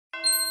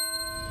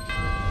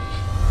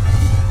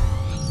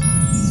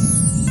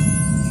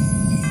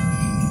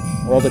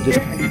all the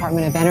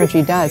Department of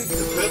Energy does.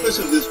 The purpose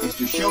of this is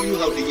to show you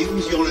how to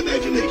use your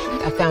imagination.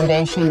 A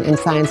foundation in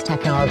science,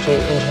 technology,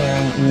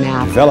 engineering, and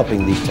math.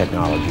 Developing these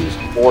technologies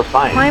for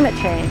science. Climate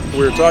change.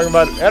 We're talking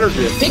about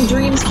energy. Big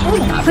dreams can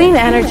happen. Clean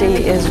energy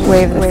is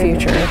wave of the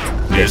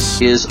future.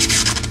 This is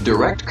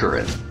Direct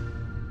Current.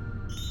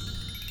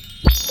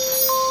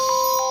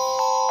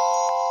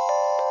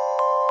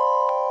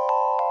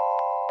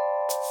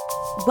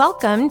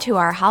 Welcome to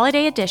our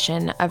holiday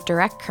edition of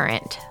Direct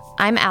Current.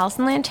 I'm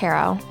Allison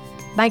Lantero.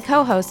 My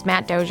co-host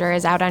Matt Dozier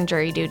is out on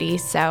jury duty,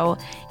 so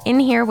in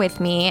here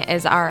with me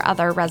is our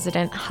other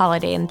resident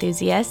holiday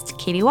enthusiast,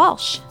 Katie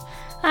Walsh.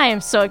 I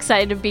am so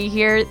excited to be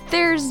here.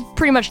 There's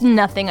pretty much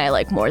nothing I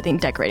like more than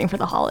decorating for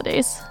the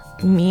holidays.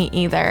 Me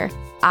either.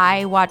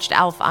 I watched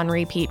Elf on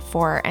repeat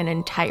for an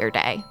entire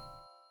day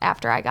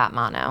after I got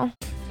mono.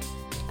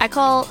 I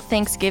call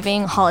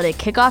Thanksgiving holiday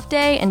kickoff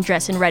day and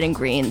dress in red and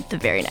green the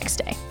very next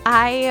day.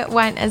 I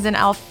went as an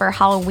elf for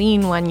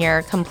Halloween one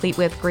year, complete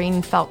with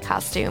green felt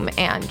costume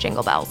and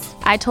jingle bells.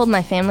 I told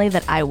my family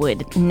that I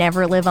would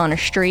never live on a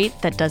street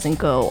that doesn't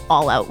go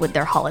all out with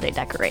their holiday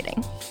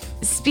decorating.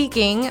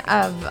 Speaking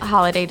of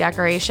holiday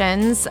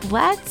decorations,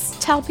 let's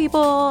tell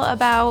people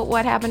about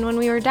what happened when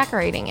we were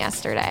decorating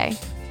yesterday.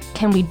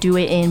 Can we do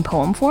it in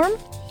poem form?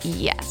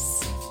 Yes.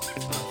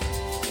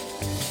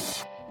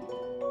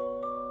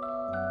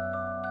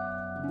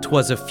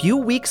 'Twas a few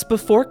weeks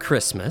before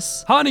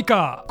Christmas.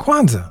 Hanukkah.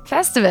 Kwanzaa.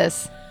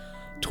 Festivus.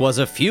 'Twas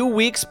a few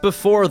weeks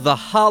before the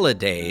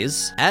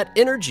holidays. At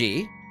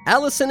Energy,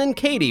 Allison and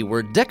Katie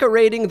were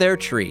decorating their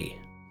tree.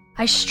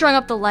 I strung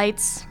up the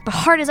lights, but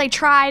hard as I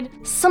tried,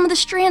 some of the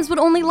strands would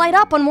only light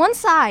up on one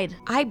side.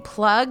 I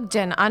plugged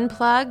and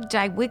unplugged,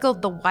 I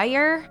wiggled the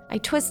wire, I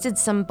twisted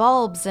some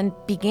bulbs and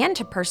began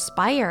to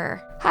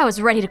perspire. I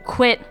was ready to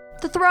quit,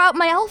 to throw out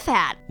my elf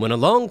hat. When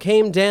along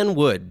came Dan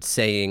Wood,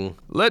 saying,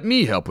 "Let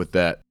me help with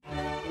that.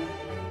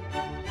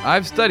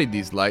 I've studied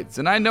these lights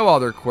and I know all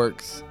their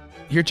quirks.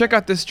 Here, check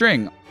out this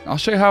string. I'll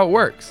show you how it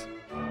works.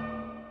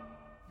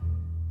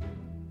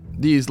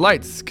 These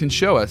lights can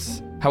show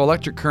us how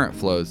electric current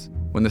flows.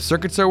 When the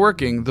circuits are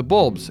working, the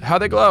bulbs, how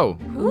they glow.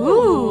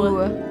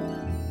 Ooh.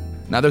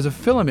 Now there's a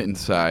filament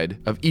inside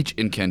of each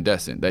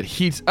incandescent that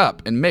heats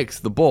up and makes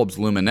the bulbs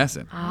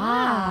luminescent.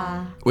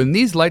 When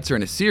these lights are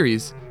in a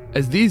series,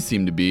 as these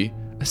seem to be,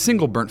 a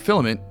single burnt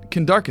filament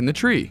can darken the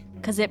tree."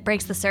 'Cause it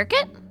breaks the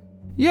circuit?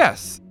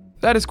 Yes,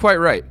 that is quite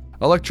right.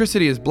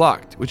 Electricity is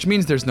blocked, which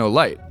means there's no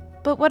light.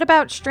 But what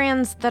about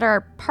strands that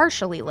are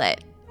partially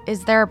lit?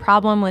 Is there a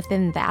problem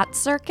within that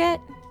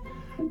circuit?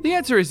 The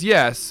answer is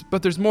yes,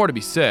 but there's more to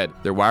be said.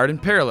 They're wired in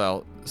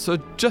parallel, so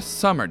just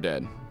some are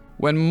dead.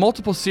 When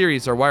multiple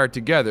series are wired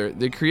together,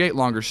 they create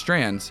longer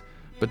strands,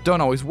 but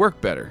don't always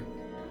work better.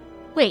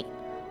 Wait,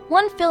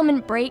 one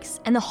filament breaks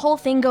and the whole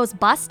thing goes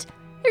bust?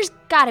 There's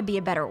gotta be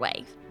a better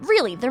way.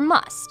 Really, there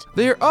must.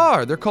 There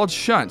are. They're called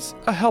shunts,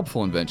 a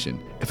helpful invention.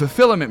 If a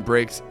filament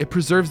breaks, it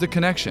preserves the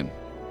connection.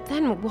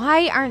 Then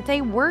why aren't they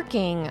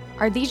working?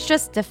 Are these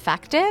just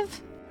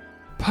defective?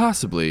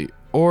 Possibly.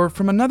 Or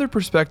from another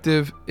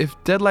perspective, if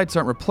dead lights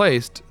aren't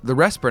replaced, the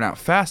rest burn out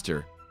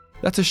faster.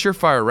 That's a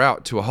surefire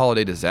route to a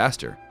holiday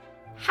disaster.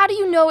 How do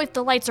you know if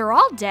the lights are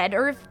all dead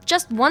or if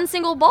just one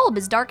single bulb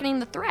is darkening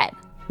the thread?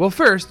 Well,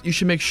 first, you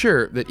should make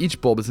sure that each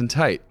bulb is in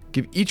tight.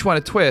 Give each one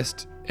a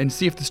twist and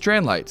see if the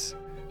strand lights.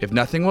 If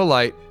nothing will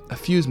light, a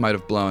fuse might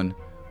have blown,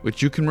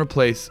 which you can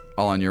replace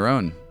all on your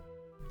own.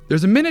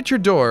 There's a miniature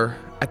door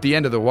at the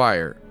end of the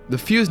wire. The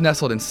fuse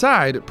nestled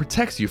inside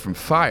protects you from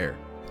fire.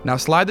 Now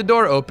slide the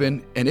door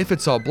open, and if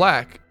it's all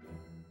black,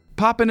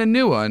 pop in a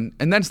new one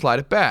and then slide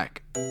it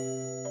back.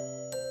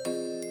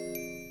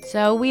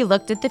 So we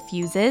looked at the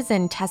fuses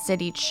and tested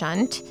each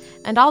shunt,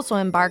 and also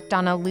embarked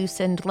on a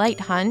loosened light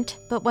hunt,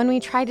 but when we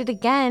tried it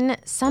again,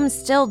 some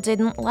still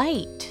didn't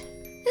light.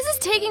 This is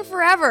taking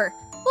forever.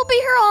 We'll be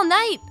here all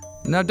night.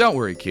 Now don't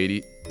worry,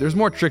 Katie. There's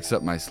more tricks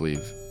up my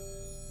sleeve.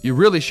 You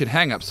really should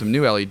hang up some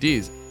new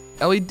LEDs.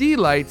 LED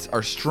lights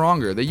are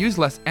stronger, they use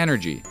less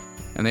energy,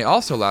 and they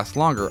also last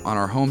longer on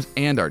our homes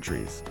and our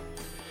trees.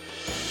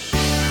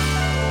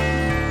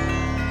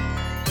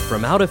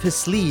 From out of his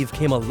sleeve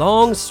came a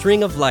long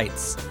string of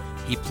lights.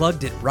 He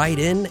plugged it right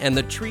in, and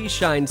the tree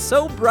shined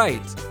so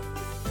bright.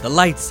 The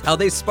lights, how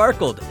they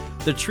sparkled.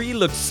 The tree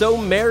looked so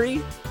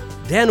merry.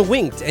 Dan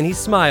winked and he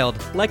smiled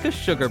like a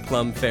sugar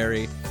plum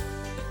fairy.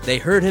 They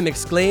heard him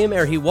exclaim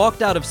ere he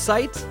walked out of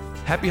sight,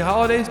 "Happy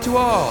holidays to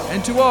all,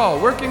 and to all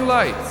working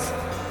lights."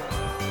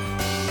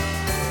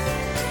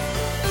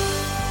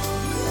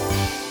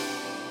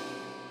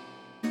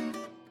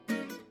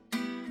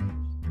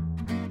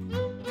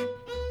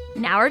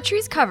 Now our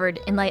tree's covered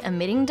in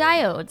light-emitting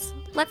diodes.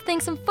 Let's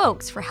thank some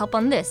folks for help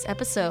on this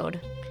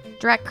episode.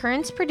 Direct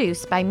Current's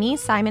produced by me,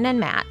 Simon, and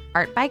Matt.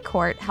 Art by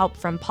Court, help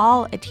from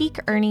Paul, Atik,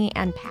 Ernie,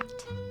 and Pat.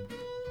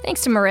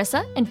 Thanks to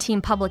Marissa and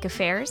Team Public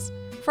Affairs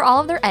for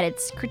all of their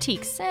edits,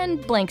 critiques,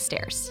 and blank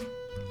stares.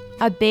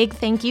 A big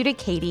thank you to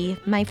Katie,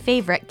 my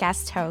favorite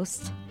guest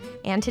host,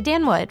 and to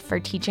Dan Wood for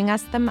teaching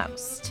us the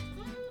most.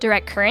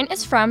 Direct Current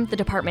is from the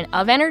Department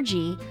of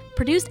Energy,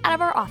 produced out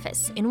of our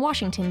office in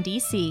Washington,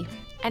 D.C.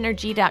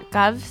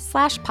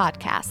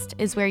 Energy.gov/podcast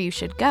is where you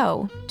should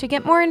go to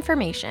get more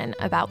information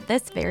about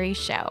this very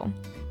show.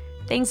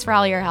 Thanks for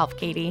all your help,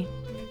 Katie.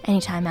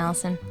 Anytime,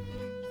 Allison.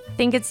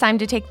 Think it's time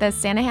to take the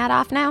Santa hat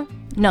off now?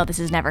 No, this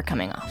is never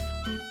coming off.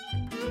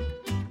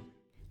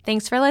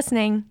 Thanks for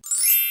listening.